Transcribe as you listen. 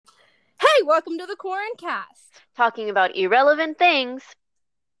welcome to the Quarancast. Talking about irrelevant things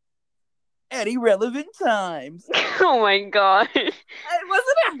at irrelevant times. Oh my god. It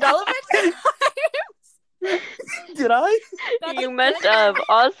wasn't irrelevant times. Did I? You messed up.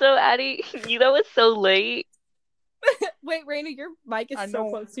 Also, Addie, that was so late. Wait, Raina, your mic is I so know.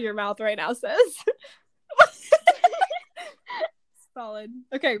 close to your mouth right now, sis. Solid.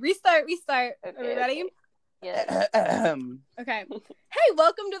 Okay, restart. Okay, Are we ready? okay. Yes. Okay. Hey,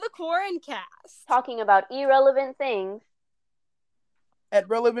 welcome to the Quarancast. Talking about irrelevant things. At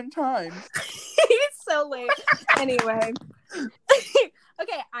relevant times. It's so late. Anyway.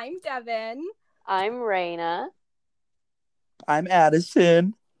 Okay, I'm Devin. I'm Raina. I'm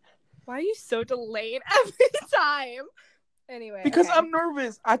Addison. Why are you so delayed every time? Anyway. Because okay. I'm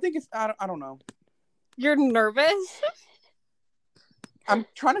nervous. I think it's, I don't know. You're nervous? I'm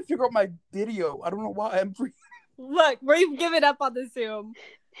trying to figure out my video. I don't know why I'm free. Look, we've given up on the Zoom.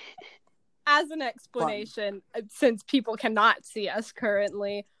 As an explanation, since people cannot see us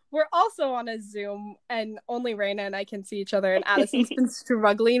currently, we're also on a Zoom, and only Raina and I can see each other, and Addison's been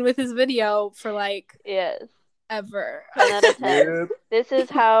struggling with his video for, Yes. ever. 10 out of 10. Yep. This is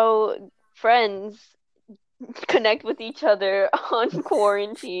how friends connect with each other in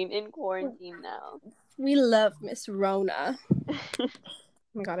quarantine now. We love Miss Rona. Oh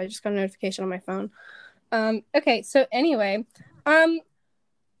my god, I just got a notification on my phone. Okay, so anyway,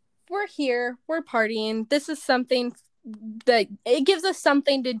 we're here, we're partying. This is something that it gives us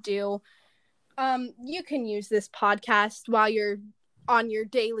something to do. You can use this podcast while you're on your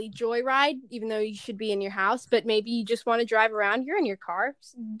daily joyride, even though you should be in your house, but maybe you just want to drive around, you're in your car.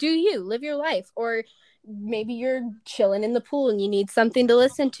 Do you live your life? Or maybe you're chilling in the pool and you need something to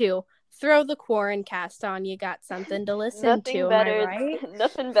listen to. Throw the Quarancast on. You got something to listen to. Am I right?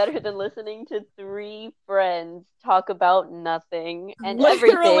 Nothing better than listening to three friends talk about nothing and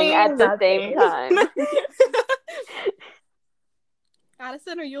Literally everything at the same time.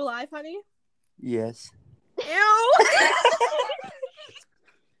 Addison, are you alive, honey? Yes. Ew.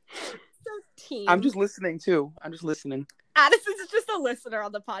 So team. I'm just listening too. I'm just listening. Addison's just a listener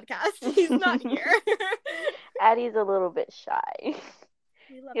on the podcast. He's not here. Addie's a little bit shy.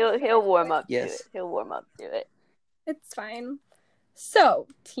 He'll warm up Yes. to it. He'll warm up to it. It's fine. So,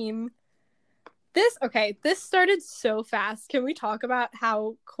 team, this started so fast. Can we talk about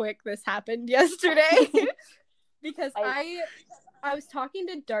how quick this happened yesterday? Because I was talking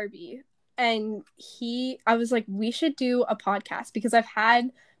to Darby, and I was like, we should do a podcast, because I've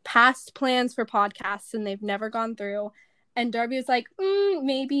had past plans for podcasts and they've never gone through. And Darby was like,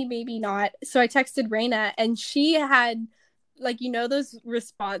 maybe not. So I texted Raina, and she had, those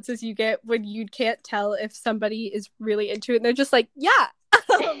responses you get when you can't tell if somebody is really into it, and they're just like, yeah.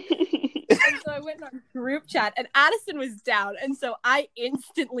 And so I went on group chat, and Addison was down, and so I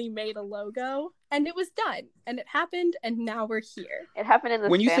instantly made a logo, and it was done, and it happened, and now we're here. It happened in the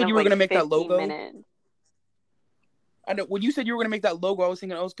When you span said of you were like gonna make that 15 logo, minutes. I know when you said you were gonna make that logo, I was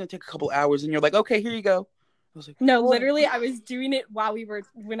thinking, oh, it's gonna take a couple hours, and you're like, okay, here you go. I was like, no, literally, I was doing it while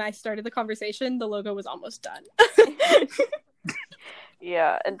when I started the conversation. The logo was almost done.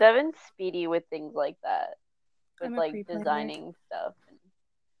 Yeah, and Devin's speedy with things like that, with I'm a like pre-planner. designing stuff and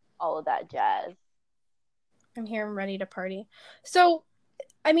all of that jazz. I'm here. I'm ready to party. So,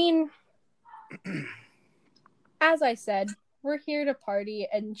 I mean, as I said, we're here to party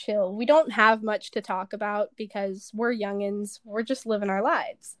and chill. We don't have much to talk about because we're youngins. We're just living our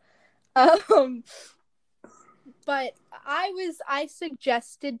lives. But I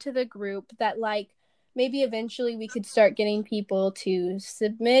suggested to the group that maybe eventually we could start getting people to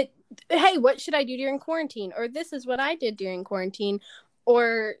submit, hey, what should I do during quarantine? Or this is what I did during quarantine.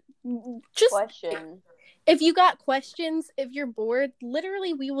 Or just Question. if you got questions, if you're bored,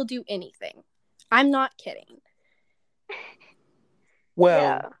 literally we will do anything. I'm not kidding. well,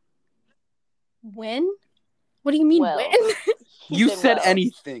 Yeah. When? What do you mean Well. when? you said well.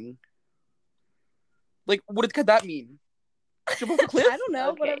 anything. Like, what could that mean? Jump off a cliff? I don't know.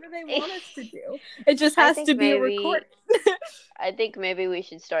 Okay. Whatever they want us to do. It just has to be a recording. I think maybe we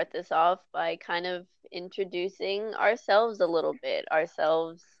should start this off by kind of introducing ourselves a little bit.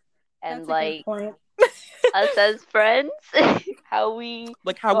 Ourselves and That's a good point. us as friends. How we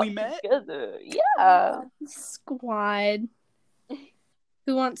got met? together. Yeah. Squad.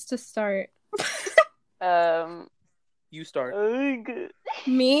 Who wants to start? You start.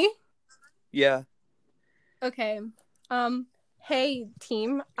 Me? Yeah. Okay. Hey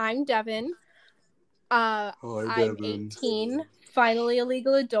team, I'm Devin. I'm 18, finally a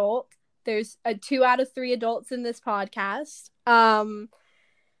legal adult. There's 2 out of 3 adults in this podcast.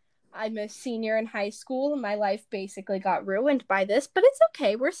 I'm a senior in high school. My life basically got ruined by this, but it's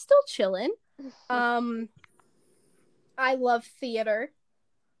okay. We're still chilling. I love theater,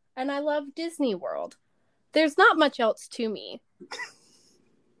 and I love Disney World. There's not much else to me.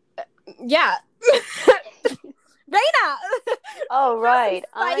 Yeah. Raina! All right,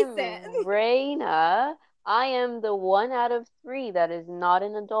 Spice I'm it. Raina. I am the 1 out of 3 that is not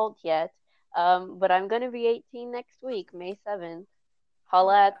an adult yet. But I'm gonna be 18 next week, May 7th.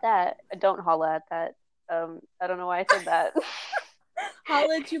 Holla at that. Don't holla at that. I don't know why I said that.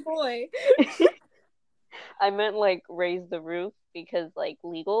 Holla at your boy. I meant like raise the roof because like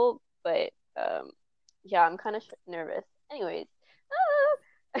legal, but yeah, I'm kind of nervous. Anyways,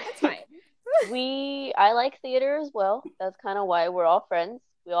 That's fine. I like theater as well. That's kind of why we're all friends.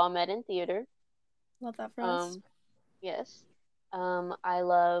 We all met in theater. Love that for us. Yes. I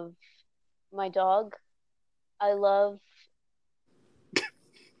love my dog. I love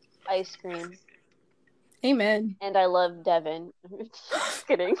ice cream. Amen. And I love Devin. Just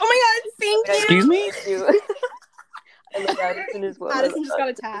kidding. Oh my god, thank you. Excuse me? I love Addison as well. Addison just got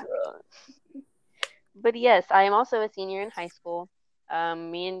attacked. But yes, I am also a senior in high school.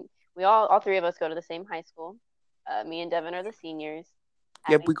 We all 3 of us go to the same high school. Me and Devin are the seniors.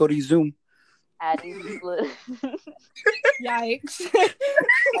 Yep, we go to Zoom. Addie's Yikes.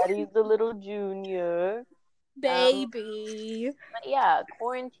 Addie's the little junior. Baby. But yeah,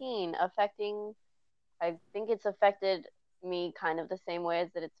 quarantine affecting. I think it's affected me kind of the same way as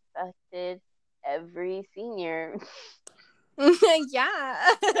that it's affected every senior.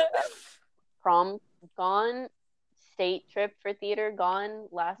 Yeah. Prom gone, state trip for theater gone,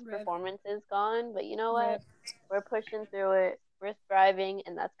 last Rip. performances gone. But you know what? Rip. We're pushing through it. We're thriving,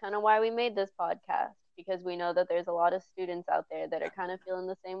 and that's kind of why we made this podcast, because we know that there's a lot of students out there that are kind of feeling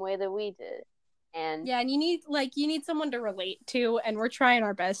the same way that we did. And yeah, and you need someone to relate to, and we're trying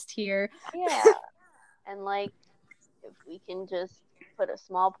our best here. yeah. And like, if we can just put a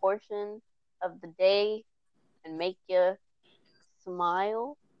small portion of the day and make you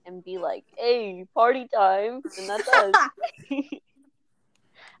smile and be like, hey, party time, then that's us.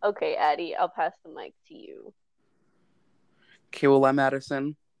 Okay, Addie, I'll pass the mic to you. Okay, well, I'm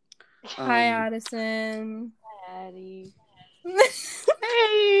Addison. Hi, Addison. Hi, Addie.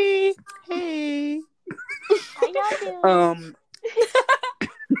 Hey! Hey! How y'all doing?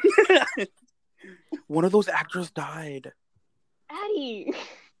 One of those actors died. Addie.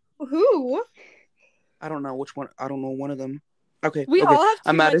 Who? I don't know which one. I don't know one of them. Okay. We okay. all have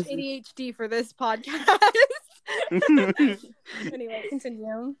too much Addison. ADHD for this podcast. Anyway,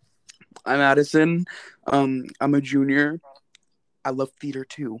 continue. I'm Addison. I'm a junior. I love theater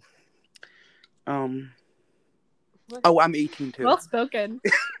too. Oh, I'm 18 too. Well spoken.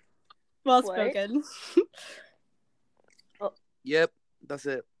 Well spoken. Oh. Yep, that's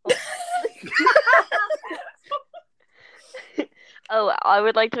it. Oh, I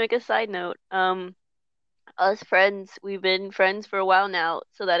would like to make a side note. Us friends, we've been friends for a while now,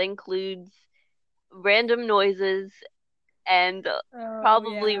 so that includes random noises and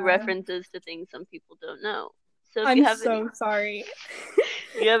probably references to things some people don't know. So if I'm you have sorry.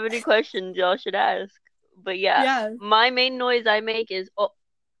 if you have any questions, y'all should ask. But yeah, my main noise I make is oh.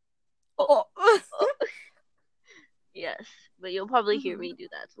 Yes, but you'll probably hear me do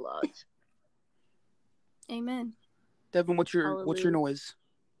that a lot. Amen. Devin, what's your noise?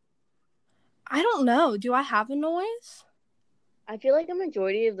 I don't know. Do I have a noise? I feel like a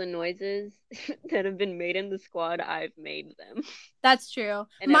majority of the noises that have been made in the squad, I've made them. That's true.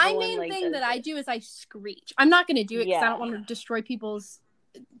 And my main thing that I do is I screech. I'm not going to do it because I don't want to destroy people's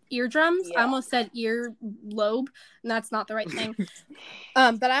eardrums. I almost said ear lobe, and that's not the right thing.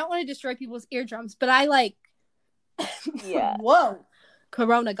 But I don't want to destroy people's eardrums. But I like. Yeah. Whoa,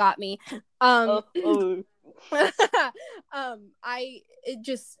 Corona got me.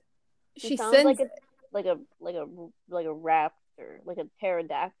 She sounds sends like a raptor, like a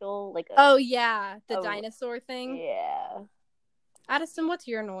pterodactyl, like a. Oh yeah, the dinosaur thing. Yeah. Addison, what's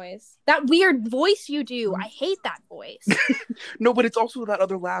your noise? That weird voice you do. I hate that voice. No, but it's also that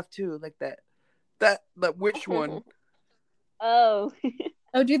other laugh too, like that which one? Oh.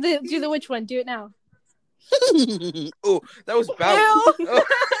 Oh, do the which one? Do it now. Oh, that was bad. Oh.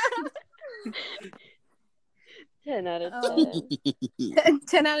 10 out of 10.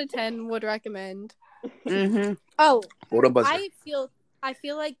 10 out of 10 would recommend. Mm-hmm. Oh, I feel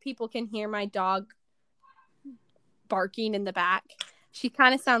like people can hear my dog barking in the back. She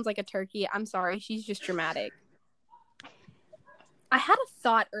kind of sounds like a turkey. I'm sorry. She's just dramatic. I had a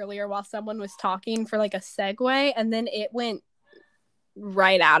thought earlier while someone was talking for like a segue, and then it went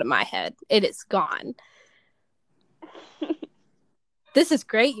right out of my head. It is gone. This is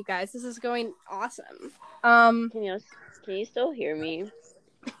great, you guys. This is going awesome. Can you still hear me?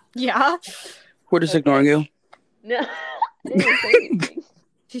 Yeah. We're just ignoring you. No, I didn't even say anything.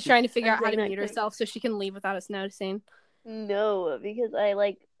 She's trying to figure I'm out how to saying mute that herself so she can leave without us noticing. No, because I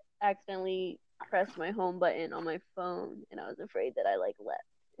like accidentally pressed my home button on my phone, and I was afraid that I like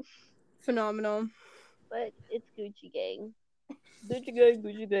left. Phenomenal. But it's Gucci gang. Gucci gang,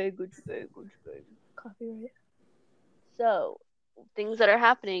 Gucci gang, Gucci gang, Gucci gang. Copyright. So, things that are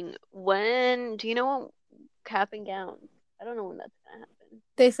happening. When do you know cap and gowns? I don't know when that's gonna happen.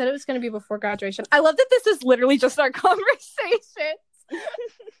 They said it was going to be before graduation. I love that this is literally just our conversation.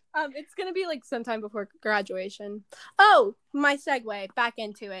 It's going to be like sometime before graduation. Oh, my segue back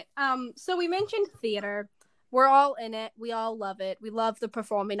into it. So we mentioned theater. We're all in it. We all love it. We love the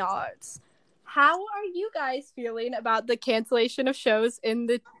performing arts. How are you guys feeling about the cancellation of shows in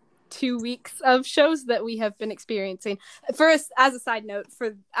the 2 weeks of shows that we have been experiencing? First, as a side note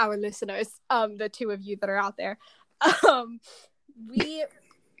for our listeners, the two of you that are out there, we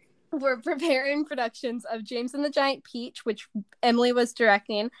were preparing productions of James and the Giant Peach, which Emily was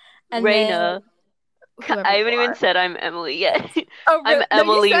directing, and Raina. then I haven't even said I'm Emily yet. Oh, really? I'm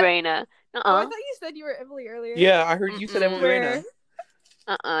Emily said... Raina. Oh, I thought you said you were Emily earlier. Yeah, I heard you said Emily Raina.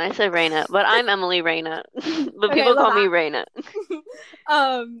 I said Raina, but I'm Emily Raina. But people call me Raina.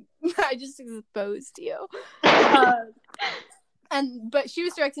 I just exposed you. But she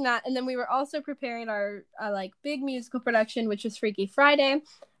was directing that, and then we were also preparing our like big musical production, which was Freaky Friday,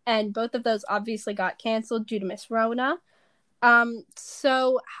 and both of those obviously got canceled due to Miss Rona.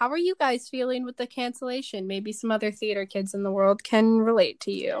 So how are you guys feeling with the cancellation? Maybe some other theater kids in the world can relate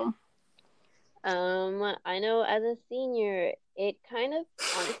to you. I know as a senior, it kind of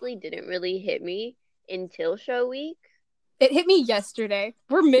honestly didn't really hit me until show week. It hit me yesterday.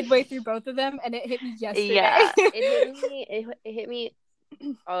 We're midway through both of them, and it hit me yesterday. Yeah, it hit me. It hit me.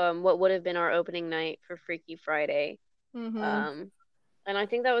 What would have been our opening night for Freaky Friday. Mm-hmm. And I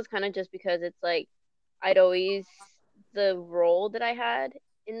think that was kind of just because it's like the role that I had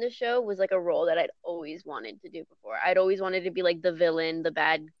in the show was like a role that I'd always wanted to do before. I'd always wanted to be like the villain, the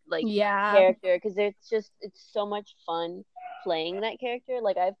bad character, because it's so much fun playing that character.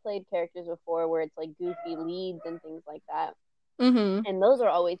 Like I've played characters before where it's like goofy leads and things like that, and those are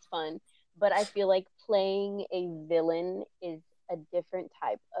always fun. But I feel like playing a villain is a different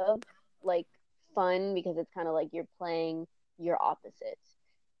type of like fun because it's kind of like you're playing your opposite.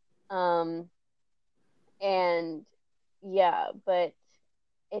 And yeah, but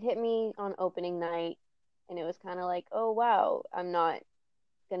it hit me on opening night, and it was kind of like, oh wow, I'm not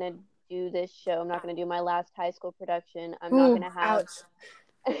gonna do this show. I'm not gonna do my last high school production. I'm not gonna have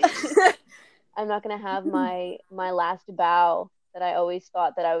I'm not gonna have my last bow that I always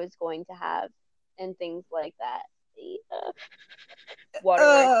thought that I was going to have, and things like that.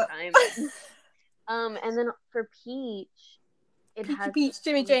 Waterworks time. And then for Peach, Peach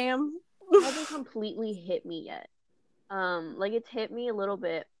Jimmy Jam. It hasn't completely hit me yet. Like it's hit me a little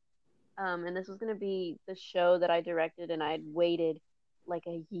bit. And this was gonna be the show that I directed, and I'd waited like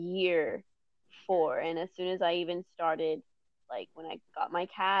a year for. And as soon as I even started, like when I got my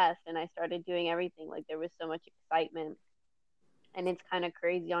cast and I started doing everything, like there was so much excitement. And it's kind of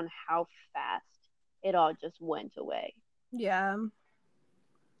crazy on how fast it all just went away. Yeah. What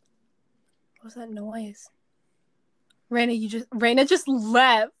was that noise? Raina just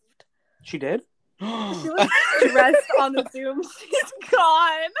left. She did? She was stressed on the Zoom. She's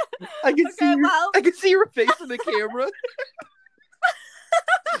gone. I can see your face in the camera.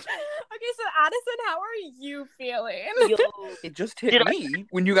 Okay, so Addison, how are you feeling? Yo, it just hit me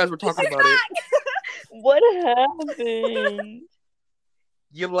when you guys were talking about it. What happened?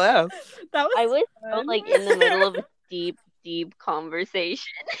 You left. I was so, like in the middle of a deep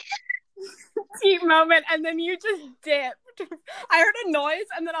conversation. Deep moment, and then you just dipped. I heard a noise,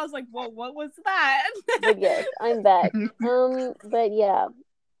 and then I was like, "Whoa, what was that?" But yes, I'm back. But yeah,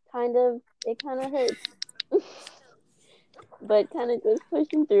 it kind of hurts. But kind of just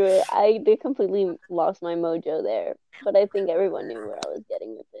pushing through it. I did completely lost my mojo there, but I think everyone knew where I was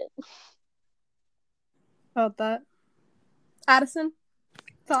getting with it. About that, Addison.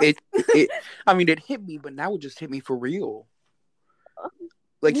 It hit me, but now it just hit me for real.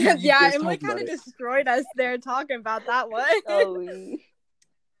 Like yeah, Emily kind of destroyed us there talking about that one. Oh,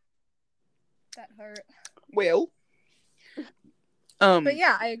 that hurt. Well, but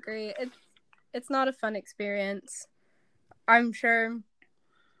yeah, I agree. It's not a fun experience. I'm sure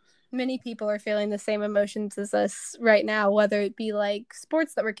many people are feeling the same emotions as us right now, whether it be like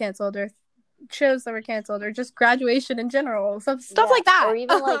sports that were canceled or shows that were canceled or just graduation in general, stuff like that, or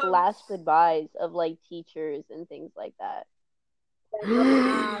even like last goodbyes of like teachers and things like that.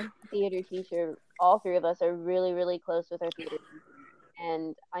 theater teacher, all three of us are really, really close with our theater teacher.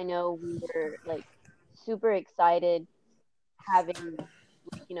 And I know we were like super excited having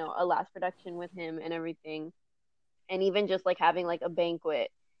like, a last production with him and everything. And even just like having like a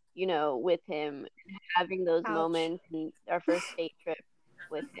banquet, with him, having those Ouch. moments and our first state trip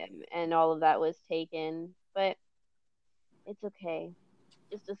with him and all of that was taken. But it's okay.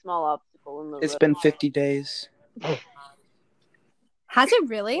 Just a small obstacle in the road. It's been 50 days. Has it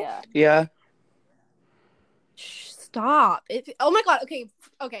really? Yeah. Yeah. Stop. Oh my god.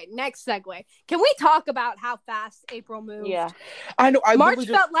 Okay, next segue. Can we talk about how fast April moved? Yeah. I know. March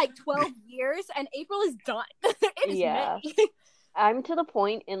felt like 12 years and April is done. It is May. I'm to the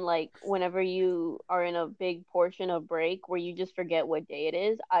point in like whenever you are in a big portion of break where you just forget what day it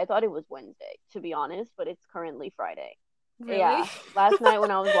is. I thought it was Wednesday, to be honest, but it's currently Friday. Really? Yeah. Last night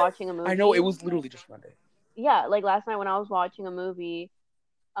when I was watching a movie. I know, it was literally just Monday. Yeah, like last night when I was watching a movie,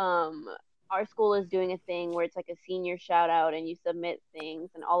 our school is doing a thing where it's like a senior shout out and you submit things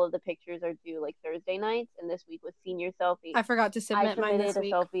and all of the pictures are due like Thursday nights, and this week was senior selfie. I forgot to submit mine this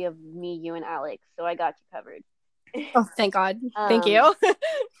week. I submitted a selfie of me, you, and Alex, so I got you covered. Oh, thank God. Thank you.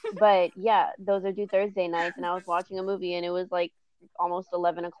 But yeah, those are due Thursday nights, and I was watching a movie and it was like almost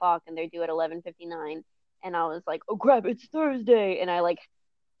 11 o'clock and they're due at 11:59, and I was like, oh crap, it's Thursday, and I like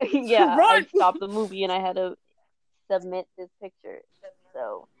I stopped the movie and I had to submit this picture.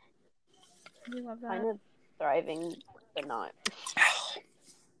 So kind of thriving, but not.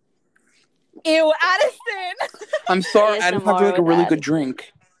 Ew, Addison. I'm sorry, I didn't have like a really good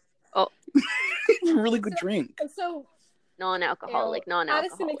drink. Oh. Really good drink. So non-alcoholic. We are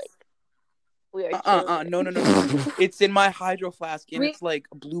no. It's in my hydro flask and it's like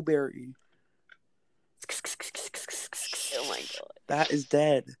blueberry. Oh my god. That is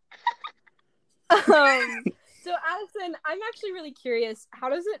dead. So Addison, I'm actually really curious. How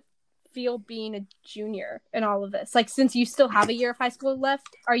does it feel being a junior in all of this? Like, since you still have a year of high school left,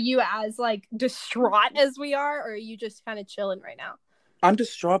 are you as like distraught as we are, or are you just kind of chilling right now? I'm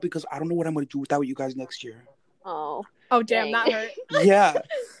distraught because I don't know what I'm going to do without you guys next year. Oh damn, that hurt. Yeah.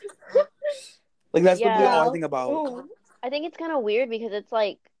 Like, that's literally all I think about. Ooh. I think it's kind of weird because it's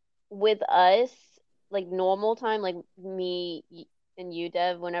like with us, like normal time, like me and you,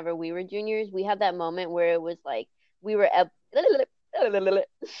 Dev, whenever we were juniors, we had that moment where it was like we were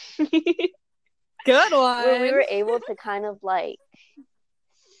good one. Where we were able to kind of like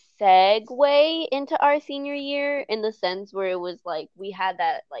segue into our senior year in the sense where it was like we had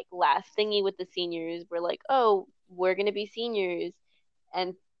that like last thingy with the seniors. We're like, oh, we're gonna be seniors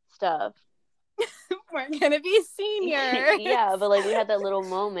and stuff. We're gonna be seniors. Yeah, but like we had that little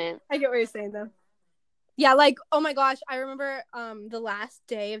moment. I get what you're saying though. Yeah, like, oh my gosh, I remember the last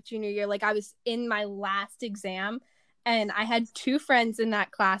day of junior year, like I was in my last exam and I had 2 friends in that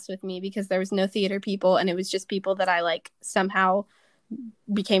class with me because there was no theater people and it was just people that I like somehow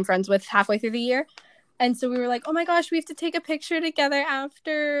became friends with halfway through the year. And so we were like, oh my gosh, we have to take a picture together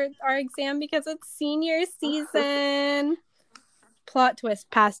after our exam because it's senior season. Plot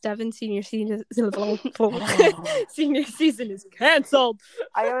twist, past Devin, senior season senior season is canceled.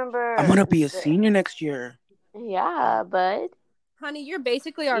 I remember I'm gonna be a senior next year. Yeah, bud. Honey, you're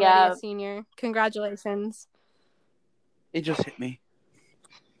basically already a senior. Congratulations. It just hit me.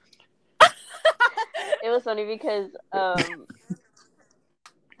 It was funny because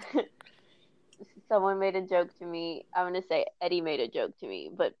someone made a joke to me. I'm gonna say Eddie made a joke to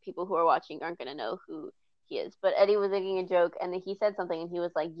me, but people who are watching aren't gonna know who he is. But Eddie was making a joke, and then he said something, and he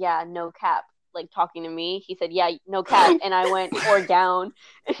was like, "Yeah, no cap." Like talking to me, he said, "Yeah, no cap," and I went, "Or down."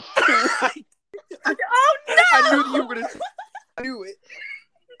 Oh no! I knew you were gonna. I knew it.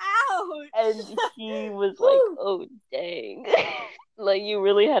 Ouch! And he was like, "Oh dang!" Like you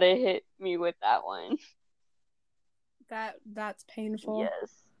really had to hit me with that one. That's painful.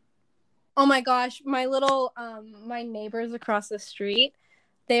 Yes. Oh my gosh, my little my neighbors across the street,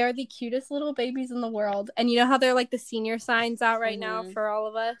 they are the cutest little babies in the world. And you know how they're like the senior signs out right now for all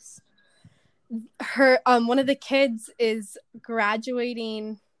of us? Her one of the kids is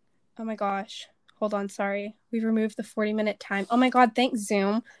graduating. Oh my gosh. Hold on, sorry. We removed the 40-minute time. Oh my god, thanks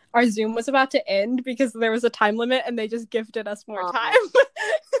Zoom. Our Zoom was about to end because there was a time limit and they just gifted us more time.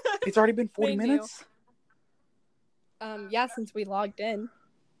 It's already been 40 minutes? Yeah, since we logged in.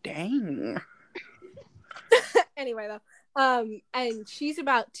 Dang. Anyway, though, and she's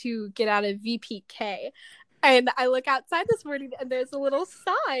about to get out of VPK, and I look outside this morning, and there's a little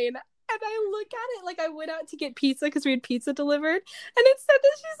sign, and I look at it like I went out to get pizza because we had pizza delivered, and it said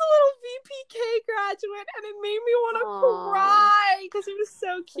that she's a little VPK graduate, and it made me want to cry because it was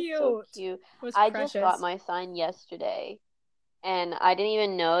so cute. That's so cute. I just got my sign yesterday. and I didn't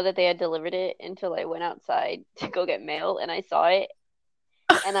even know that they had delivered it until I went outside to go get mail, and I saw it,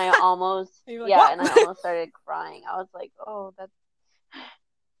 and I almost, like, what? and I almost started crying. I was like, oh, that's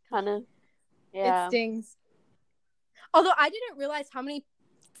kind of, It stings. Although I didn't realize how many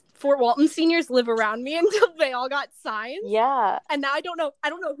Fort Walton seniors live around me until they all got signs. Yeah. And now I don't know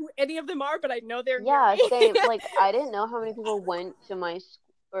who any of them are, but I know they're near me. Same. Like, I didn't know how many people went to our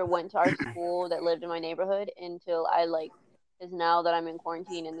school that lived in my neighborhood until I because now that I'm in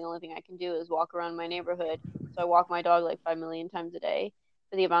quarantine and the only thing I can do is walk around my neighborhood. So I walk my dog like 5 million times a day.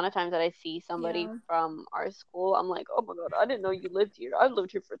 For the amount of times that I see somebody from our school, I'm like, oh my God, I didn't know you lived here. I've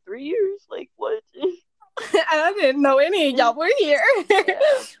lived here for 3 years. Like, what? I didn't know any of y'all were here.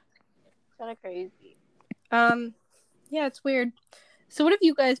 It's kind of crazy. Yeah, it's weird. So what have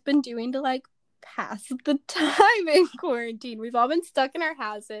you guys been doing to like pass the time in quarantine? We've all been stuck in our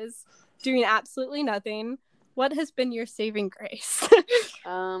houses doing absolutely nothing. What has been your saving grace?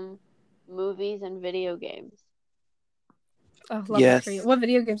 Movies and video games. Oh, love that for you. What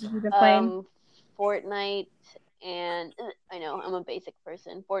video games have you been playing? Fortnite and I know I'm a basic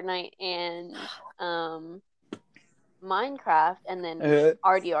person. Fortnite and Minecraft, and then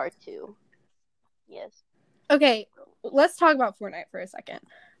RDR2. Yes. Okay, let's talk about Fortnite for a second.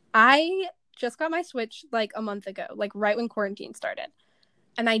 I just got my Switch like a month ago, like right when quarantine started.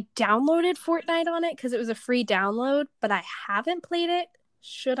 And I downloaded Fortnite on it because it was a free download, but I haven't played it.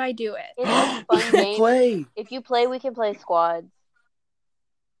 Should I do it? It's a fun game. Play. If you play, we can play squads.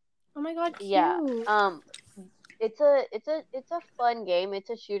 Oh my God, cute. Yeah. It's a fun game. It's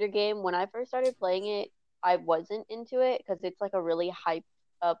a shooter game. When I first started playing it, I wasn't into it because it's like a really hyped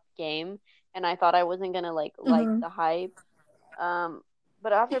up game, and I thought I wasn't gonna like the hype.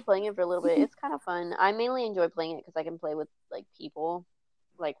 But after playing it for a little bit, it's kind of fun. I mainly enjoy playing it because I can play with like people,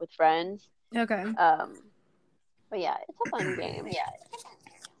 like with friends. Okay. But yeah, it's a fun game. Yeah.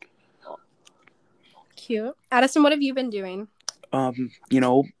 Cute. Addison, what have you been doing?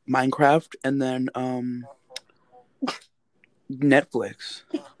 Minecraft, and then Netflix.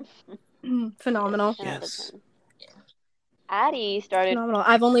 Phenomenal. Yes. Addie started. Phenomenal.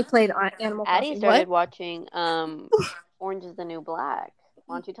 I've only played Animal Crossing. Addie started watching Orange is the New Black.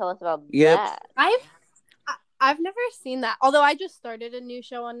 Why don't you tell us about that? I've never seen that. Although I just started a new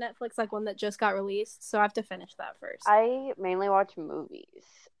show on Netflix, like one that just got released, so I have to finish that first. I mainly watch movies.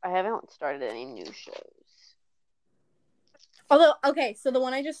 I haven't started any new shows. Although, okay, so the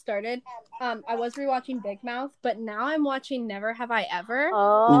one I just started, I was rewatching Big Mouth, but now I'm watching Never Have I Ever.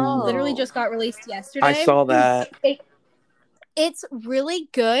 Oh. Literally just got released yesterday. I saw that. It's really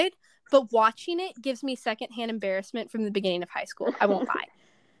good, but watching it gives me secondhand embarrassment from the beginning of high school. I won't lie.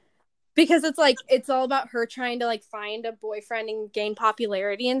 Because it's like, it's all about her trying to like find a boyfriend and gain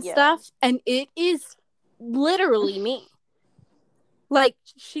popularity and stuff. And it is literally me. Like,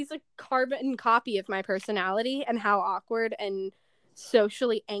 she's a carbon copy of my personality and how awkward and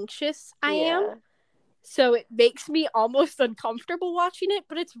socially anxious I am. So it makes me almost uncomfortable watching it,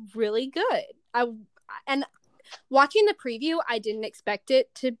 but it's really good. And watching the preview, I didn't expect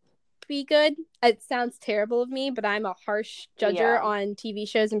it to be good. It sounds terrible of me, but I'm a harsh judger on TV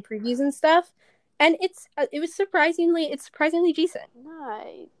shows and previews and stuff. And it's surprisingly decent.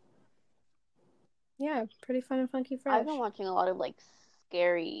 Nice. Yeah, pretty fun and funky fresh. I've been watching a lot of like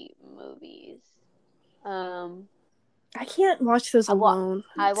scary movies. I can't watch those alone.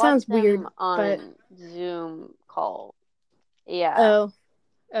 I sounds watch them weird on Zoom call. Yeah. Oh,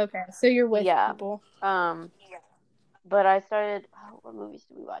 okay. So you're with people. But I started. What movies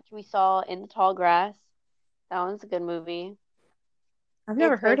did we watch? We saw In the Tall Grass. That one's a good movie. I've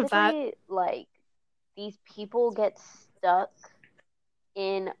never heard of that. Like, these people get stuck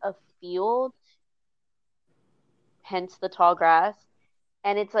in a field, hence the tall grass,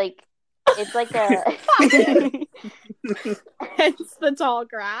 and it's like a hence the tall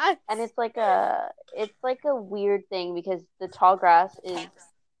grass, and it's like a weird thing because the tall grass is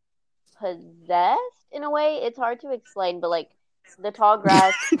possessed in a way. It's hard to explain, but like the tall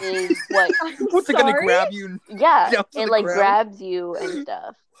grass is what's it gonna grab you? It like grabs you and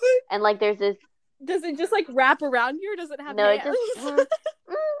stuff. And like there's this. Does it just like wrap around you, or does it have hands?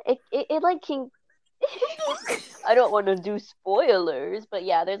 It like can. I don't want to do spoilers, but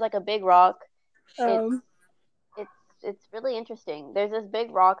yeah, there's like a big rock. It's really interesting. There's this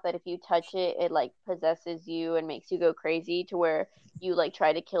big rock that if you touch it, it like possesses you and makes you go crazy to where you like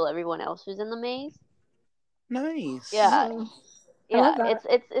try to kill everyone else who's in the maze. Nice. Yeah. Yeah,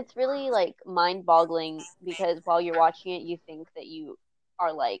 it's really like mind-boggling because while you're watching it, you think that you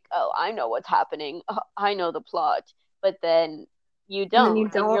are like, oh, I know what's happening. I know the plot, but then you don't.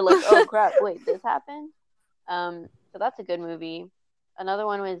 And you're like, oh crap, wait, this happened. So that's a good movie. Another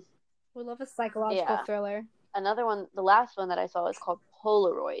one was... We love a psychological thriller. Another one, the last one that I saw is called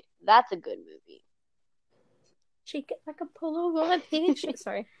Polaroid. That's a good movie. Shake it like a Polaroid picture.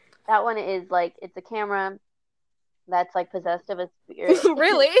 Sorry. That one is like, it's a camera that's like possessed of a spirit.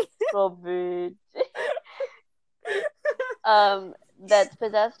 Really? So bitch. That's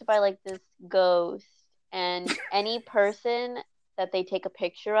possessed by like this ghost, and any person that they take a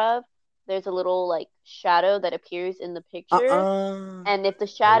picture of, there's a little like shadow that appears in the picture, and if the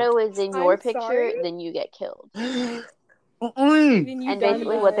shadow is in your picture, then you get killed. And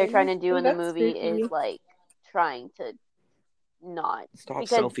basically what they're trying to do in the movie is like trying to not stop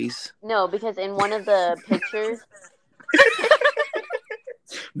selfies. No, because in one of the pictures,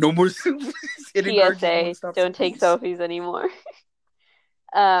 no more selfies. PSA, don't take selfies anymore.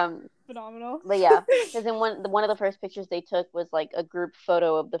 Phenomenal. But yeah, because in one of the first pictures they took was like a group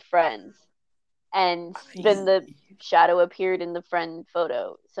photo of the friends, and then the shadow appeared in the friend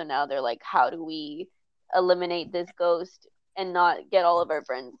photo. So now they're like, how do we eliminate this ghost and not get all of our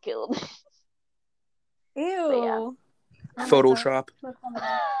friends killed? Ew. But yeah. Photoshop.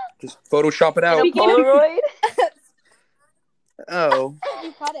 Just Photoshop it out. In a Polaroid? Oh.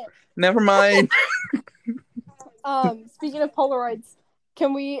 You cut it. Never mind. Speaking of Polaroids,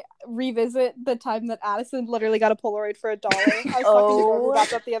 can we revisit the time that Addison literally got a Polaroid for $1? I was talking to Jordan about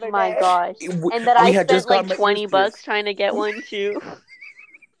that the other day. My gosh. And that I spent like $20 trying to get one too.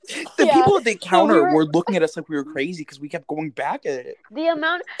 The people at the counter were looking at us like we were crazy because we kept going back at it. The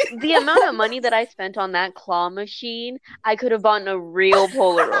amount of money that I spent on that claw machine, I could have bought a real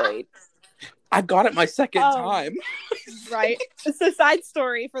Polaroid. I got it my second time. Right. It's a side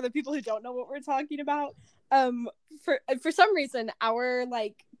story for the people who don't know what we're talking about. For some reason, our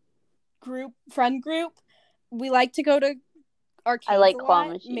like friend group, we like to go to arcades. I like claw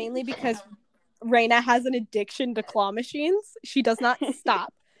machines mainly because Raina has an addiction to claw machines. She does not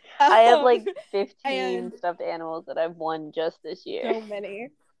stop. I have like 15 stuffed animals that I've won just this year. So many.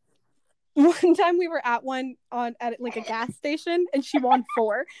 One time we were at one at like a gas station, and she won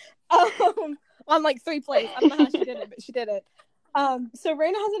 4 on like 3 plays. I don't know how she did it, but she did it. So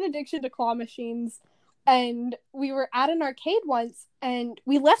Raina has an addiction to claw machines, and we were at an arcade once, and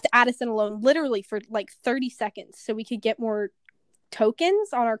we left Addison alone literally for like 30 seconds so we could get more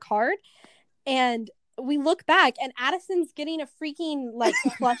tokens on our card. And we look back, and Addison's getting a freaking like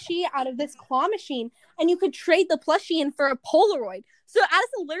plushie out of this claw machine, and you could trade the plushie in for a Polaroid. So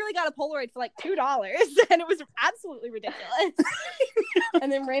Addison literally got a Polaroid for like $2, and it was absolutely ridiculous.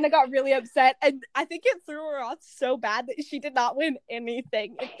 And then Raina got really upset, and I think it threw her off so bad that she did not win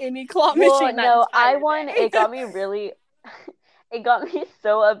anything in any claw machine. No, I won. Day. It got me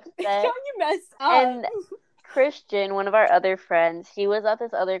so upset. It got you messed up. And Christian, one of our other friends, he was at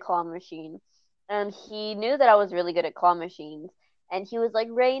this other claw machine. And he knew that I was really good at claw machines. And he was like,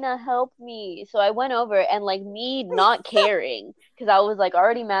 Raina, help me. So I went over, and like me not caring, because I was like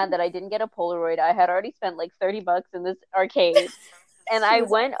already mad that I didn't get a Polaroid. I had already spent like $30 in this arcade. And I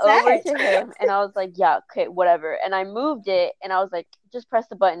went over to him, and I was like, yeah, okay, whatever. And I moved it, and I was like, just press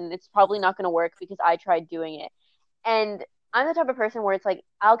the button. It's probably not going to work because I tried doing it. And I'm the type of person where it's like,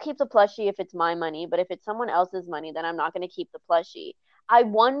 I'll keep the plushie if it's my money, but if it's someone else's money, then I'm not going to keep the plushie. I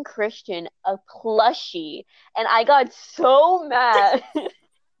won Christian a plushie, and I got so mad.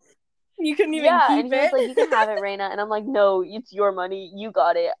 You couldn't even keep and he was like, you can have it, Raina. And I'm like, no, it's your money. You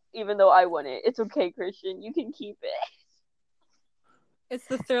got it, even though I won it. It's okay, Christian. You can keep it. It's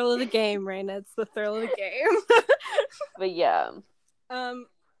the thrill of the game, Raina. It's the thrill of the game. But yeah.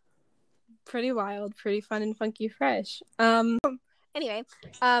 Pretty wild, pretty fun and funky fresh. Anyway,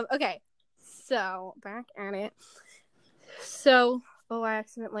 okay. So, back at it. So, I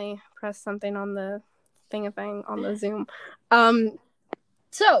accidentally pressed something on the thing on the Zoom.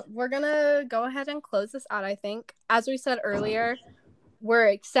 So, we're gonna go ahead and close this out, I think. As we said earlier, we're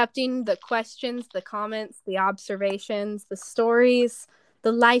accepting the questions, the comments, the observations, the stories,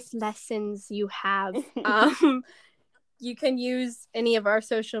 the life lessons you have. You can use any of our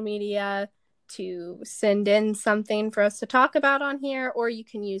social media to send in something for us to talk about on here, or you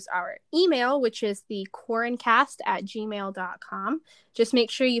can use our email, which is the quarancast@gmail.com. Just make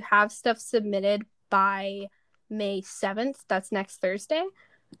sure you have stuff submitted by May 7th. That's next Thursday.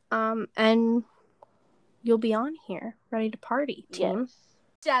 And you'll be on here ready to party, team.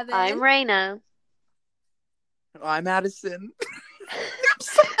 Yes. I'm Raina. I'm Addison.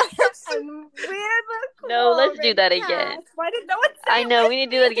 No, let's do that again. Why did no one say I know, we need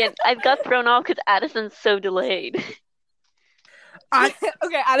to do that again. I got thrown off because Addison's so delayed.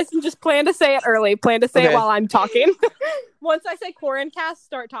 Okay, Addison, just plan to say it early. Plan to say it while I'm talking. Once I say Quarancast,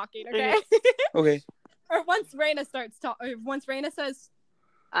 start talking, okay? Okay. Or once Raina starts talking. Once Raina says,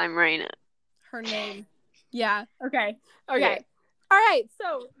 I'm Raina. Her name. Yeah. Okay. All right.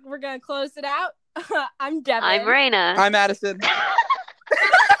 So we're gonna close it out. I'm Devin. I'm Raina. I'm Addison. We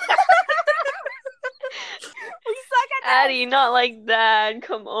suck at Addie, not like that.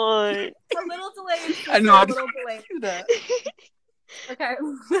 Come on. A little delayed. I know. A little delayed. Okay.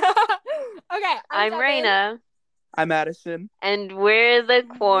 Okay. I'm Raina. I'm Addison. And we're the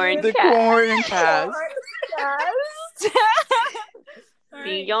Quarancast. The Quarancast.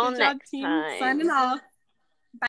 See y'all next time. Signing off.